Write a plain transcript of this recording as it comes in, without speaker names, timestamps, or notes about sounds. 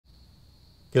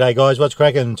G'day guys, what's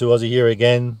cracking? To Aussie here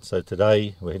again. So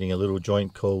today we're hitting a little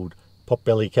joint called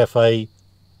Potbelly Cafe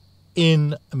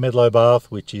in Medlow, Bath,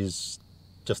 which is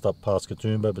just up past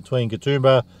Katoomba, between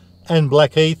Katoomba and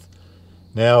Blackheath.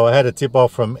 Now I had a tip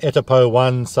off from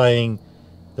Etapo1 saying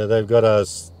that they've got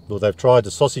they've tried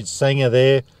the sausage sanger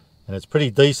there and it's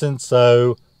pretty decent,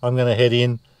 so I'm going to head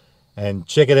in and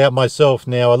check it out myself.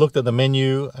 Now I looked at the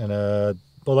menu and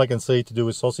all I can see to do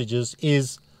with sausages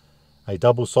is a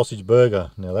double sausage burger.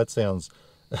 Now that sounds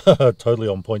totally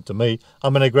on point to me.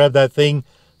 I'm going to grab that thing,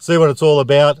 see what it's all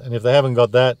about, and if they haven't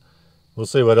got that, we'll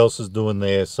see what else is doing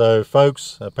there. So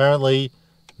folks, apparently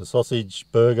the sausage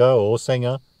burger or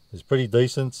sanger is pretty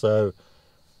decent, so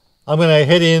I'm going to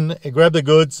head in, grab the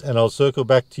goods, and I'll circle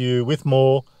back to you with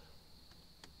more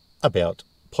about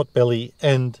Potbelly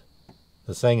and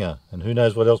the sanger, and who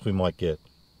knows what else we might get.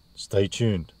 Stay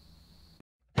tuned.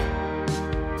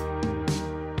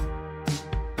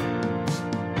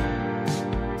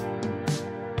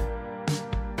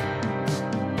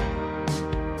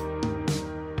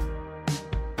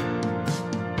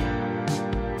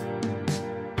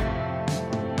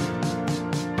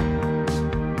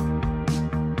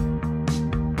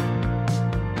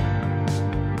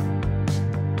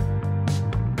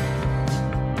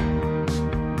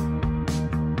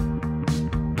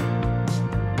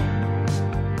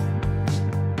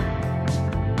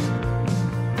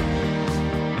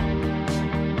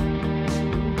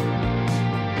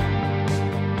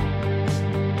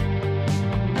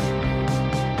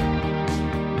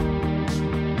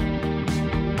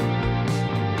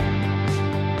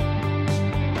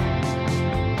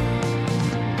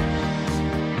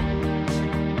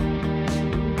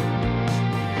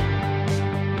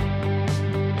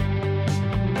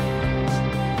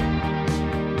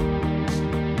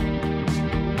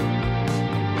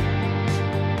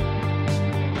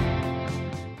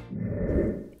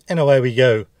 And away we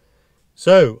go.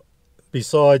 So,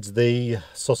 besides the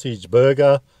sausage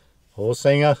burger or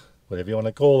sanger, whatever you want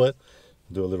to call it,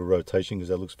 I'll do a little rotation because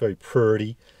that looks very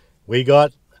pretty. We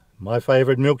got my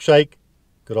favourite milkshake,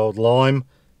 good old lime.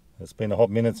 It's been a hot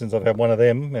minute since I've had one of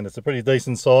them, and it's a pretty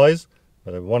decent size,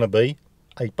 but I want to be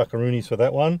 $8 buckaroonies for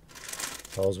that one.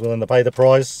 I was willing to pay the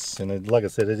price, and like I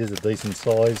said, it is a decent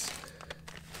size.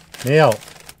 Now,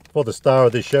 for the star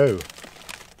of this show,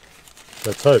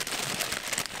 let's hope.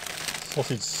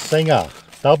 Sausage sanger,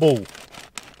 double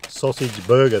sausage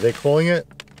burger, they're calling it.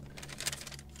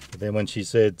 But then when she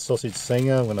said sausage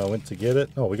sanger, when I went to get it,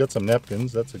 oh, we got some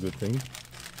napkins, that's a good thing.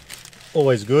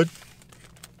 Always good.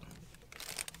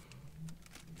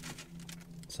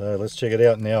 So let's check it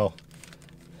out now.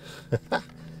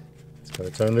 It's got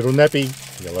its own little nappy,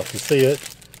 you'll have to see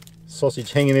it.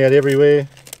 Sausage hanging out everywhere.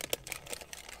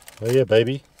 Oh yeah,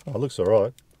 baby. Oh, it looks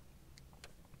alright.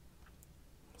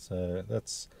 So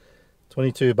that's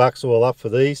 22 bucks all up for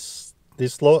this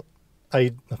lot.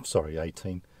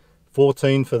 18.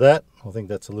 14 for that. I think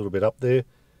that's a little bit up there.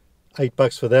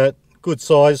 $8 for that. Good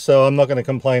size, so I'm not going to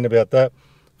complain about that.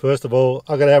 First of all,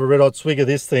 I've got to have a red hot swig of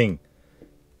this thing.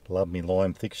 Love me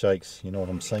lime thick shakes, you know what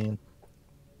I'm saying?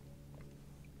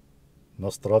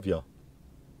 Nostrovia.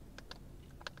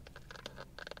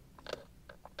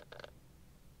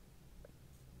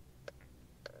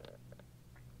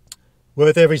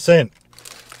 Worth every cent.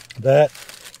 That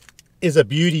is a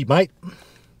beauty, mate.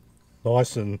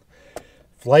 Nice and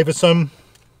flavoursome.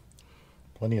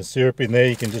 Plenty of syrup in there,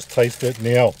 you can just taste it.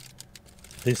 Now,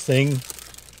 this thing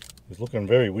is looking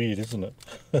very weird, isn't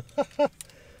it?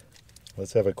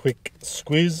 Let's have a quick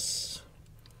squeeze.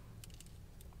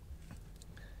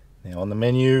 Now, on the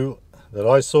menu that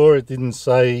I saw, it didn't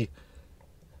say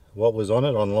what was on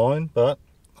it online, but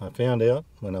I found out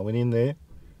when I went in there.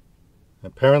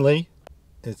 Apparently,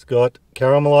 it's got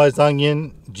caramelized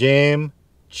onion, jam,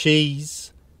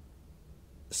 cheese,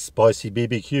 spicy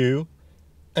BBQ,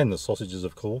 and the sausages,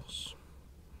 of course.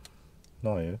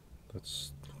 Oh yeah,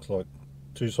 that's looks like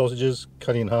 2 sausages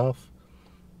cut in half.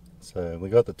 So we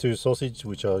got the 2 sausage,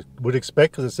 which I would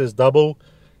expect because it says double.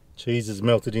 Cheese is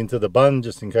melted into the bun,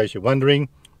 just in case you're wondering.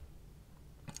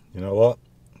 You know what?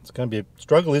 It's going to be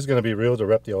struggle is going to be real to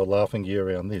wrap the old laughing gear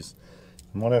around this.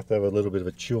 I might have to have a little bit of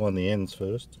a chew on the ends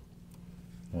first.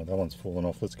 Oh, that one's fallen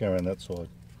off. Let's go around that side.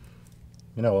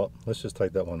 You know what? Let's just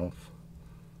take that one off.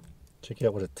 Check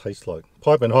out what it tastes like.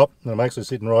 Piping hot, and I'm actually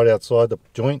sitting right outside the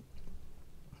joint.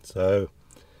 So,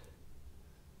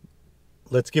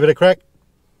 let's give it a crack.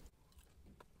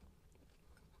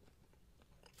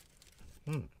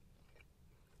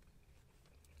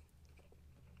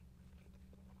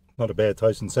 Not a bad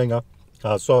tasting singer.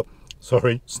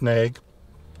 Sorry, snag.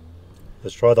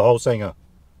 Let's try the whole singer.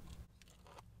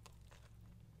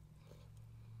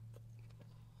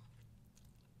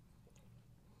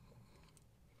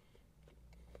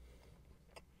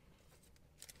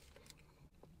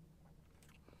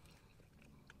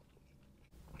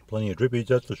 Plenty of drippage,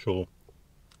 that's for sure.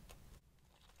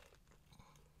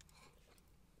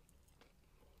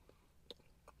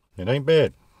 It ain't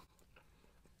bad.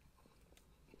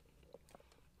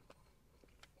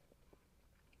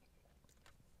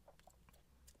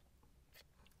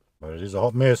 But it is a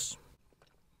hot mess.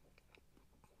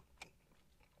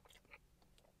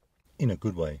 In a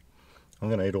good way. I'm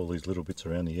going to eat all these little bits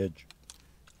around the edge.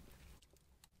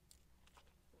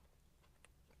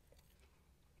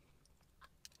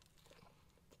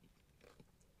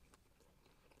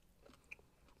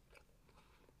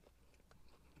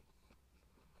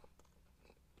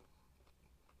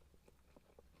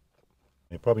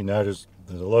 You probably noticed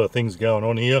there's a lot of things going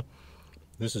on here.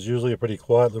 This is usually a pretty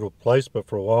quiet little place, but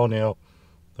for a while now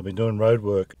they've been doing road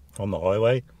work on the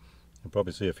highway. You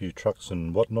probably see a few trucks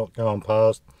and whatnot going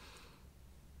past.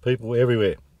 People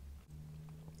everywhere.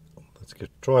 Let's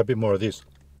try a bit more of this.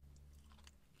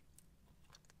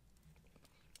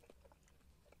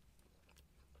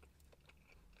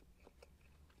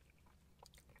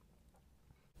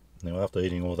 Now after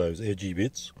eating all those edgy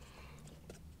bits,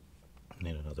 I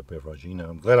need another beverage. You know,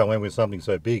 I'm glad I went with something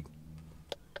so big.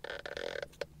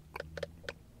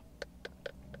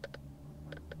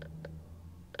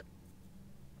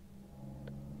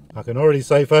 I can already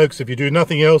say, folks, if you do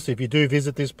nothing else, if you do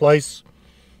visit this place,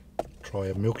 try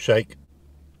a milkshake.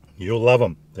 You'll love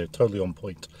them. They're totally on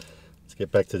point. Let's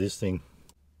get back to this thing.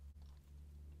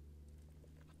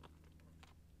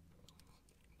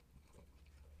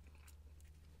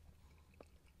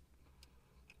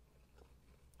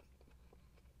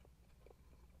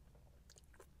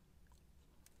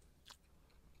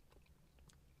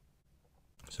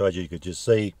 So as you could just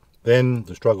see, then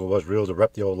the struggle was real to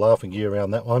wrap the old laughing gear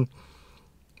around that one.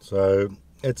 So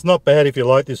it's not bad if you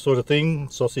like this sort of thing.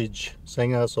 Sausage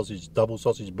sanger, sausage double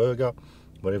sausage burger,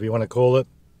 whatever you want to call it.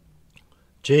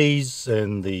 Cheese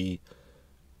and the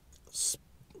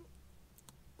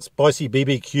spicy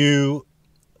BBQ,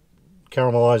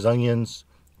 caramelized onions,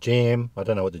 jam. I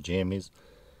don't know what the jam is.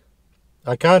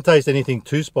 I can't taste anything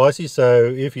too spicy, so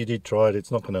if you did try it,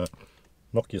 it's not going to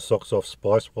knock your socks off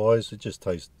spice-wise. It just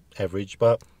tastes average,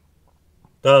 but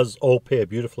does all pair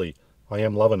beautifully. I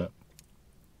am loving it.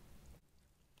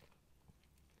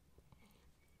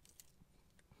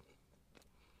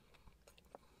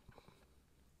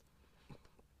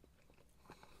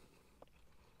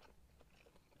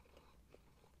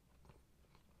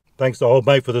 Thanks to old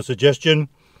mate for the suggestion.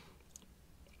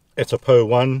 It's a per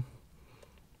one.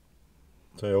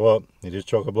 Tell you what, it is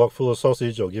chock-a-block full of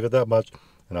sausage, I'll give it that much.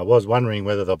 And I was wondering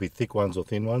whether they'll be thick ones or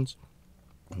thin ones.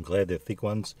 I'm glad they're thick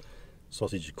ones.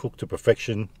 Sausage is cooked to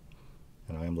perfection,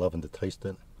 and I am loving to taste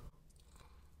it.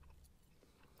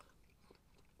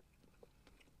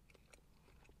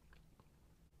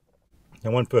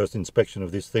 Now, one first inspection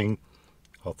of this thing,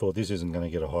 I thought this isn't going to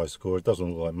get a high score. It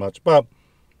doesn't look like much, but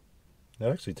it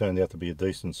actually turned out to be a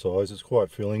decent size. It's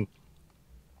quite filling,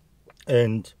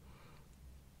 and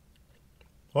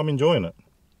I'm enjoying it.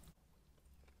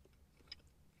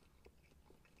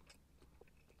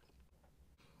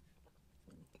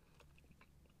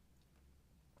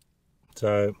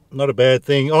 So, not a bad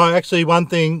thing. Oh, actually, one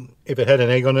thing, if it had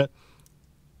an egg on it,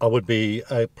 I would be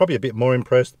probably a bit more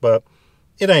impressed, but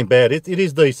it ain't bad. It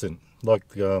is decent. Like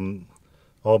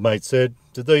old mate said,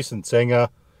 it's a decent sanger.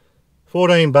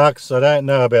 14 bucks, I don't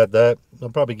know about that. I'll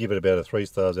probably give it about a 3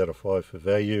 stars out of 5 for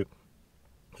value.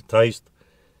 For taste,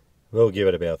 we'll give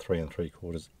it about 3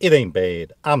 3/4. It ain't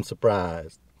bad. I'm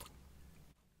surprised.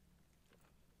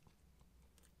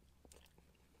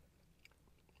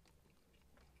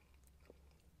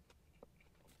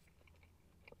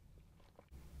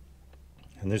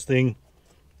 And this thing,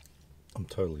 I'm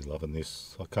totally loving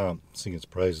this. I can't sing its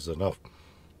praises enough.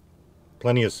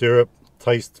 Plenty of syrup,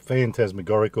 taste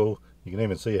phantasmagorical. You can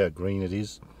even see how green it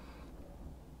is.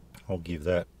 I'll give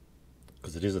that,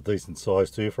 because it is a decent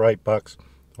size too, for 8 bucks.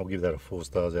 I'll give that a 4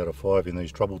 stars out of 5 in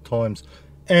these troubled times.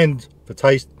 And for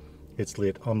taste, it's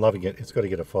lit. I'm loving it. It's got to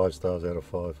get a 5 stars out of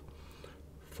 5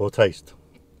 for taste.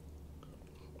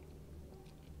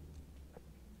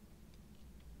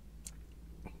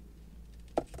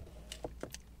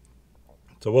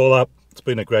 So all up, it's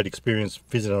been a great experience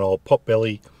visiting an old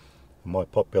Potbelly. My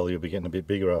Potbelly will be getting a bit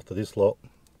bigger after this lot.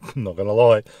 I'm not going to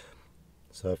lie.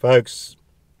 So folks,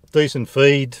 decent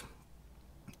feed.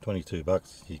 22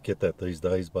 bucks. You get that these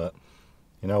days, but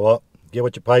you know what? Get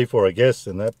what you pay for, I guess.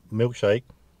 And that milkshake,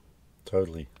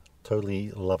 totally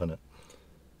loving it.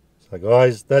 So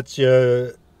guys, that's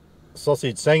your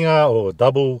sausage sanger or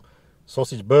double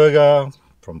sausage burger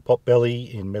from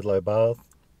Potbelly in Medlow, Bath.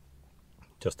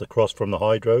 Just across from the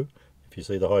Hydro. If you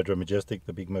see the Hydro Majestic,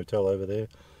 the big motel over there,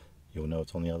 you'll know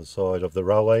it's on the other side of the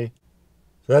railway.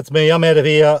 So that's me, I'm out of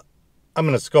here. I'm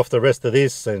going to scoff the rest of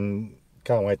this and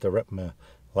can't wait to wrap my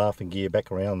laughing gear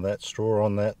back around that straw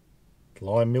on that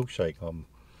lime milkshake.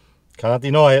 Can't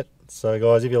deny it. So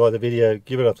guys, if you like the video,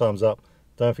 give it a thumbs up.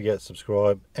 Don't forget to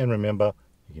subscribe. And remember,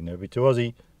 you can never be too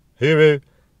Aussie. Hooroo!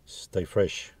 Stay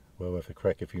fresh. Well worth a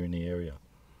crack if you're in the area.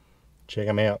 Check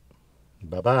them out.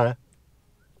 Bye-bye.